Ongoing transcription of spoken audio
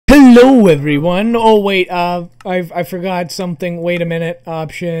Hello everyone! Oh wait, I forgot something. Wait a minute.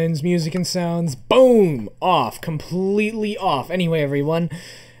 Options, music and sounds. Boom! Off. Completely off. Anyway everyone,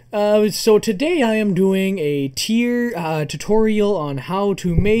 so today I am doing a tier tutorial on how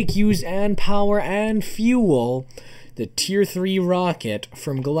to make, use, and power and fuel the Tier 3 rocket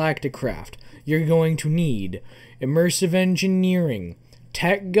from Galacticraft. You're going to need immersive engineering,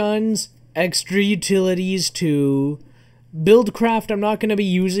 tech guns, extra utilities to Buildcraft. I'm not going to be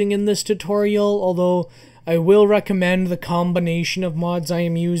using in this tutorial, although I will recommend the combination of mods I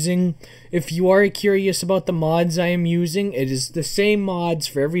am using. If you are curious about the mods I am using, it is the same mods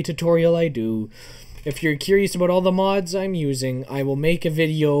for every tutorial I do. If you're curious about all the mods I'm using, I will make a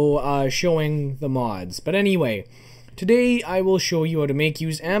video showing the mods. But anyway, today I will show you how to make,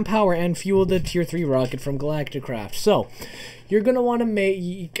 use, and power and fuel the Tier 3 rocket from Galacticraft. So, you're going to want to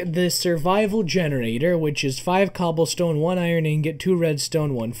make the survival generator, which is 5 cobblestone, 1 iron ingot, 2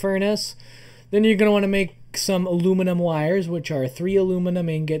 redstone, 1 furnace. Then you're going to want to make some aluminum wires, which are 3 aluminum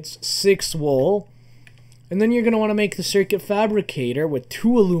ingots, 6 wool. And then you're going to want to make the circuit fabricator with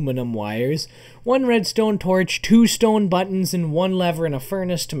 2 aluminum wires, 1 redstone torch, 2 stone buttons, and 1 lever and a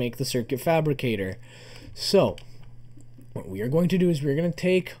furnace to make the circuit fabricator. So, what we are going to do is we're going to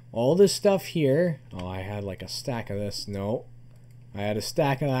take all this stuff here. Oh, I had like a stack of this. No. I had a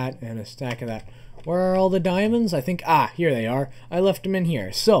stack of that and a stack of that. Where are all the diamonds? I think, here they are. I left them in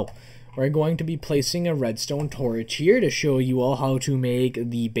here. So, we're going to be placing a redstone torch here to show you all how to make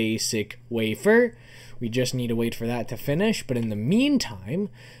the basic wafer. We just need to wait for that to finish. But in the meantime,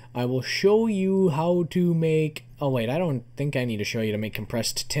 I will show you how to make... Oh, wait, I don't think I need to show you to make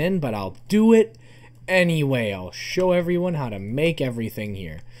compressed tin, but I'll do it anyway. I'll show everyone how to make everything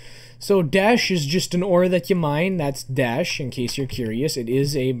here. So dash is just an ore that you mine. That's dash, in case you're curious. It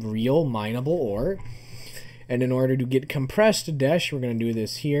is a real mineable ore. And in order to get compressed dash, we're going to do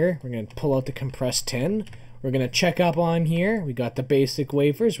this here. We're going to pull out the compressed tin. We're going to check up on here. We got the basic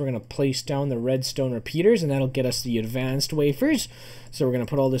wafers. We're going to place down the redstone repeaters, and that'll get us the advanced wafers. So we're going to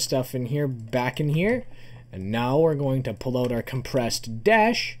put all this stuff in here, back in here. And now we're going to pull out our compressed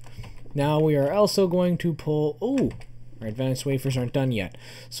dash. Now we are also going to pull... Ooh! Our advanced wafers aren't done yet.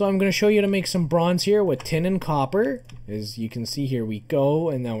 So I'm going to show you how to make some bronze here with tin and copper. As you can see, here we go.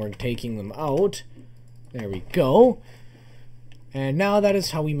 And now we're taking them out. There we go. And now that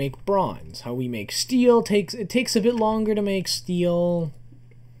is how we make bronze. How we make steel. It takes a bit longer to make steel.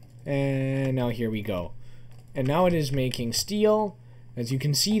 And now here we go. And now it is making steel. As you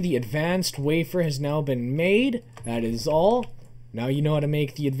can see, the advanced wafer has now been made. That is all. Now you know how to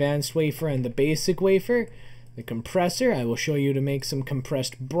make the advanced wafer and the basic wafer. The compressor, I will show you to make some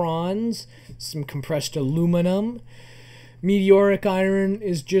compressed bronze, some compressed aluminum. Meteoric iron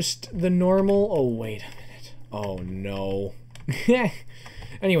is just the normal... Oh, wait a minute. Oh, no.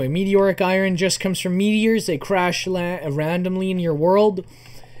 Anyway, meteoric iron just comes from meteors. They crash randomly in your world.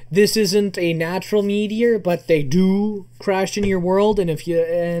 This isn't a natural meteor, but they do crash in your world,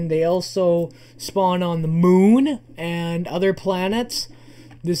 and they also spawn on the moon and other planets.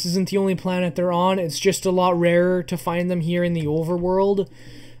 This isn't the only planet they're on. It's just a lot rarer to find them here in the overworld.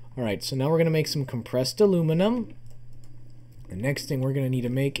 Alright, so now we're going to make some compressed aluminum. The next thing we're going to need to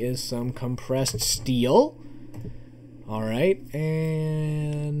make is some compressed steel. Alright,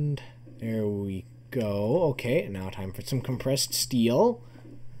 and there we go. Okay, now time for some compressed steel.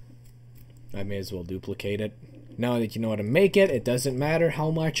 I may as well duplicate it. Now that you know how to make it, it doesn't matter how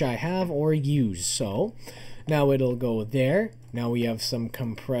much I have or use. So, now it'll go there. Now we have some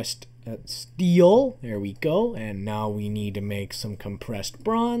compressed steel. There we go. And now we need to make some compressed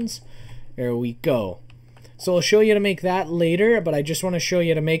bronze. There we go. So I'll show you to make that later, but I just want to show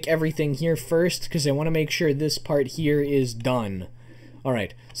you to make everything here first because I want to make sure this part here is done.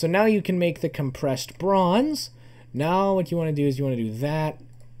 Alright, so now you can make the compressed bronze. Now what you want to do is you want to do that.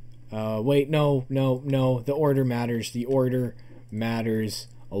 Wait, no. The order matters. The order matters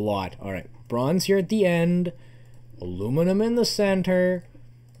a lot. Alright, bronze here at the end. Aluminum in the center,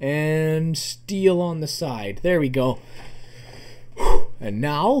 and steel on the side. There we go. And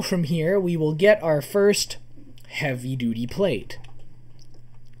now, from here, we will get our first heavy-duty plate.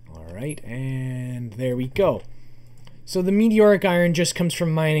 Alright, and there we go. So the meteoric iron just comes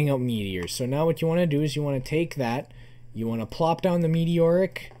from mining out meteors. So now what you want to do is you want to take that, you want to plop down the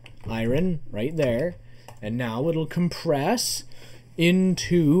meteoric iron right there, and now it'll compress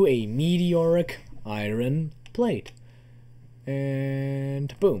into a meteoric iron plate.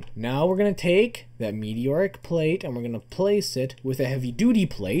 And boom. Now we're going to take that meteoric plate and we're going to place it with a heavy duty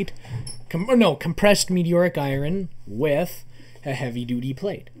plate. Compressed meteoric iron with a heavy duty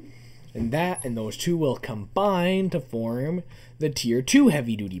plate. And those two will combine to form the tier 2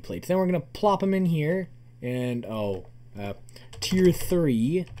 heavy duty plates. Then we're going to plop them in here. And, tier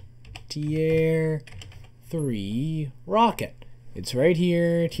 3 rocket. It's right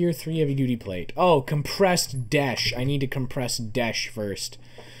here, tier 3 heavy duty plate. Oh, compressed dash. I need to compress dash first.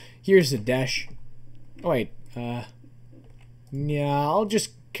 Here's the dash. Oh, wait, yeah, I'll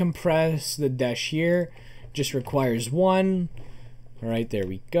just compress the dash here. Just requires 1. Alright, there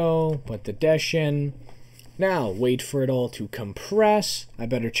we go. Put the dash in. Now, wait for it all to compress. I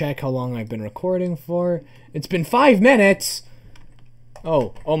better check how long I've been recording for. It's been 5 minutes!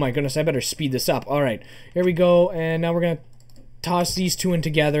 Oh my goodness, I better speed this up. Alright, here we go, and now we're gonna toss these two in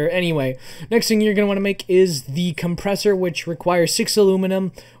together. Anyway, next thing you're going to want to make is the compressor, which requires 6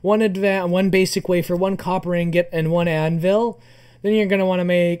 aluminum, 1 basic wafer, 1 copper ingot, and 1 anvil. Then you're going to want to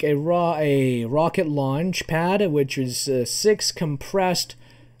make a rocket launch pad, which is 6 compressed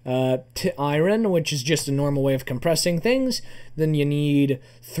iron, which is just a normal way of compressing things. Then you need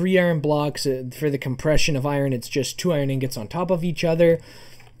 3 iron blocks. For the compression of iron, it's just 2 iron ingots on top of each other.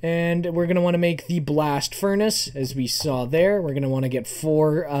 And we're going to want to make the blast furnace, as we saw there. We're going to want to get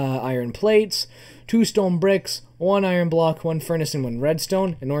 4 iron plates, 2 stone bricks, 1 iron block, 1 furnace, and 1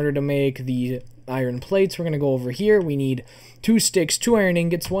 redstone. In order to make the iron plates, we're going to go over here. We need 2 sticks, 2 iron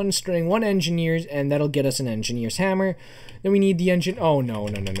ingots, 1 string, 1 engineer's, and that'll get us an engineer's hammer. Then we need the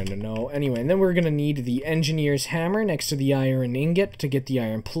no. Anyway, and then we're going to need the engineer's hammer next to the iron ingot to get the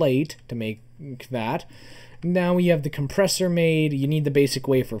iron plate to make that. Now we have the compressor made. You need the basic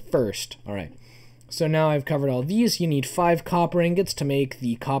wafer first. Alright, so now I've covered all these. You need 5 copper ingots to make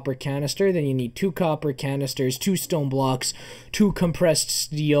the copper canister. Then you need 2 copper canisters, 2 stone blocks, 2 compressed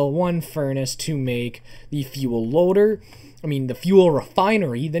steel, 1 furnace to make the fuel loader. The fuel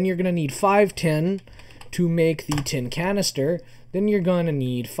refinery. Then you're going to need 5 tin to make the tin canister. Then you're going to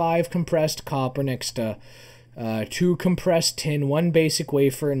need 5 compressed copper next to 2 compressed tin, 1 basic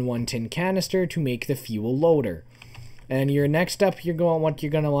wafer, and 1 tin canister to make the fuel loader. And next up, what you're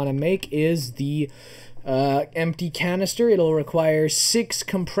going to want to make is the empty canister. It'll require 6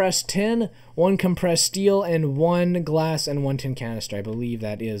 compressed tin, 1 compressed steel, and 1 glass and 1 tin canister. I believe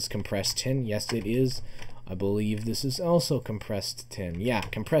that is compressed tin. Yes, it is. I believe this is also compressed tin. Yeah,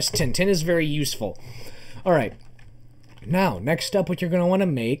 compressed tin. Tin is very useful. Alright. Now, next up, what you're going to want to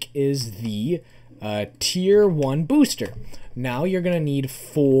make is the tier 1 booster. Now you're going to need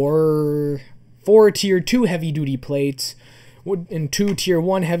 4 tier 2 heavy duty plates and 2 tier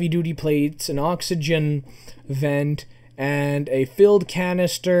 1 heavy duty plates, an oxygen vent, and a filled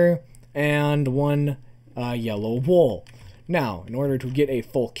canister, and 1 yellow wool. Now, in order to get a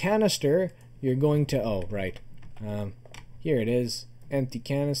full canister, you're going to, here it is, empty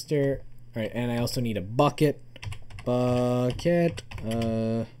canister. Alright, and I also need a bucket,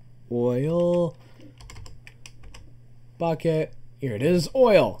 oil, bucket, here it is,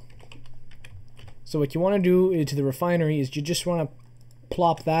 oil. So what you want to do to the refinery is you just want to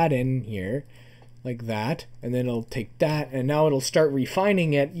plop that in here, like that, and then it'll take that, and now it'll start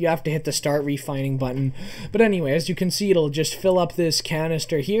refining it. You have to hit the start refining button. But anyway, as you can see, it'll just fill up this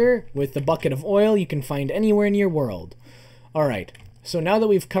canister here with the bucket of oil you can find anywhere in your world. Alright, so now that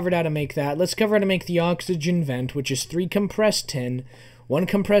we've covered how to make that, let's cover how to make the oxygen vent, which is 3 compressed tin, 1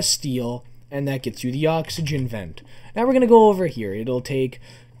 compressed steel, and that gets you the oxygen vent. Now we're going to go over here. It'll take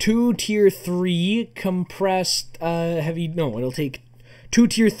 2 tier 3 compressed it'll take 2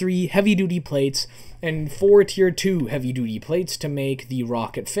 tier 3 heavy duty plates and 4 tier 2 heavy duty plates to make the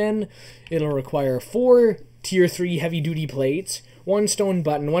rocket fin. It'll require 4 tier 3 heavy duty plates, 1 stone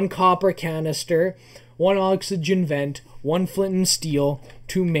button, 1 copper canister, 1 oxygen vent, 1 flint and steel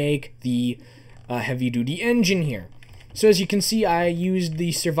to make the heavy duty engine here. So as you can see, I used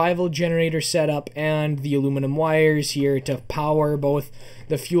the survival generator setup and the aluminum wires here to power both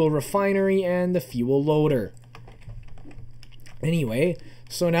the fuel refinery and the fuel loader. Anyway,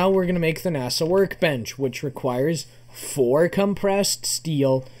 so now we're going to make the NASA Workbench, which requires 4 compressed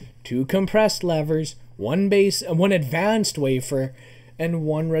steel, 2 compressed levers, 1 advanced wafer, and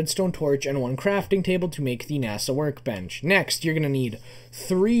 1 redstone torch and 1 crafting table to make the NASA Workbench. Next, you're going to need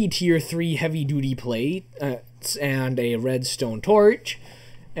 3 tier 3 heavy duty plates and a redstone torch,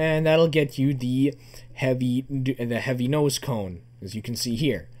 and that'll get you the heavy nose cone, as you can see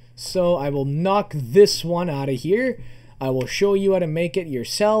here. So I will knock this one out of here. I will show you how to make it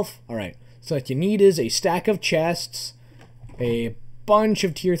yourself. Alright, so what you need is a stack of chests, a bunch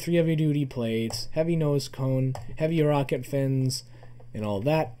of tier 3 heavy duty plates, heavy nose cone, heavy rocket fins, and all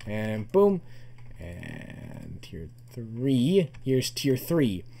that, and boom, and tier 3, here's tier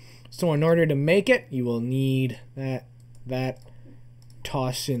 3. So in order to make it, you will need that,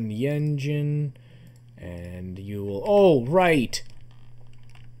 toss in the engine, and you will... Oh, right!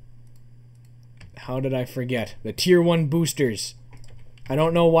 How did I forget? The Tier 1 boosters. I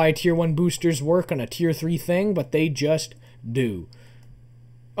don't know why Tier 1 boosters work on a Tier 3 thing, but they just do.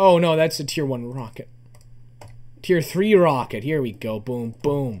 Oh, no, that's a Tier 1 rocket. Tier 3 rocket. Here we go. Boom,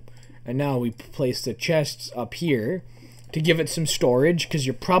 boom. And now we place the chests up here to give it some storage, because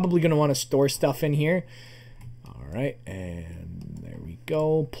you're probably going to want to store stuff in here. Alright, and there we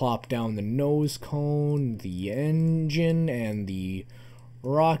go. Plop down the nose cone, the engine, and the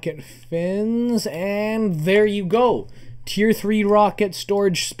rocket fins, and there you go. Tier 3 rocket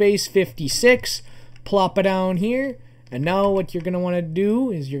storage space 56. Plop it down here. And now what you're going to want to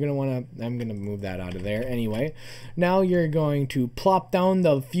do is you're going to want to... I'm going to move that out of there anyway. Now you're going to plop down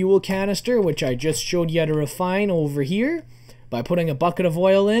the fuel canister, which I just showed you how to refine over here, by putting a bucket of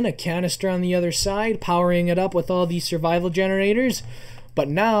oil in, a canister on the other side, powering it up with all these survival generators. But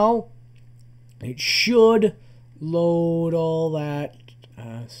now, it should load all that.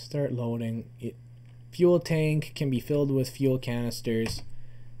 Start loading. Fuel tank can be filled with fuel canisters.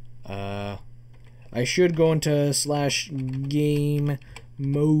 I should go into /game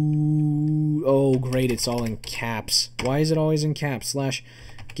mode. Oh, great, it's all in caps. Why is it always in caps?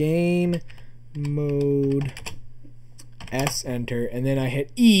 /game mode. S, enter, and then I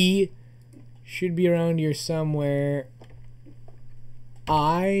hit E. Should be around here somewhere.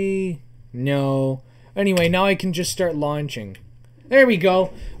 No. Anyway, now I can just start launching. There we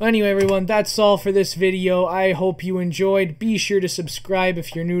go. Anyway, everyone, that's all for this video. I hope you enjoyed. Be sure to subscribe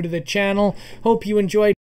if you're new to the channel. Hope you enjoyed.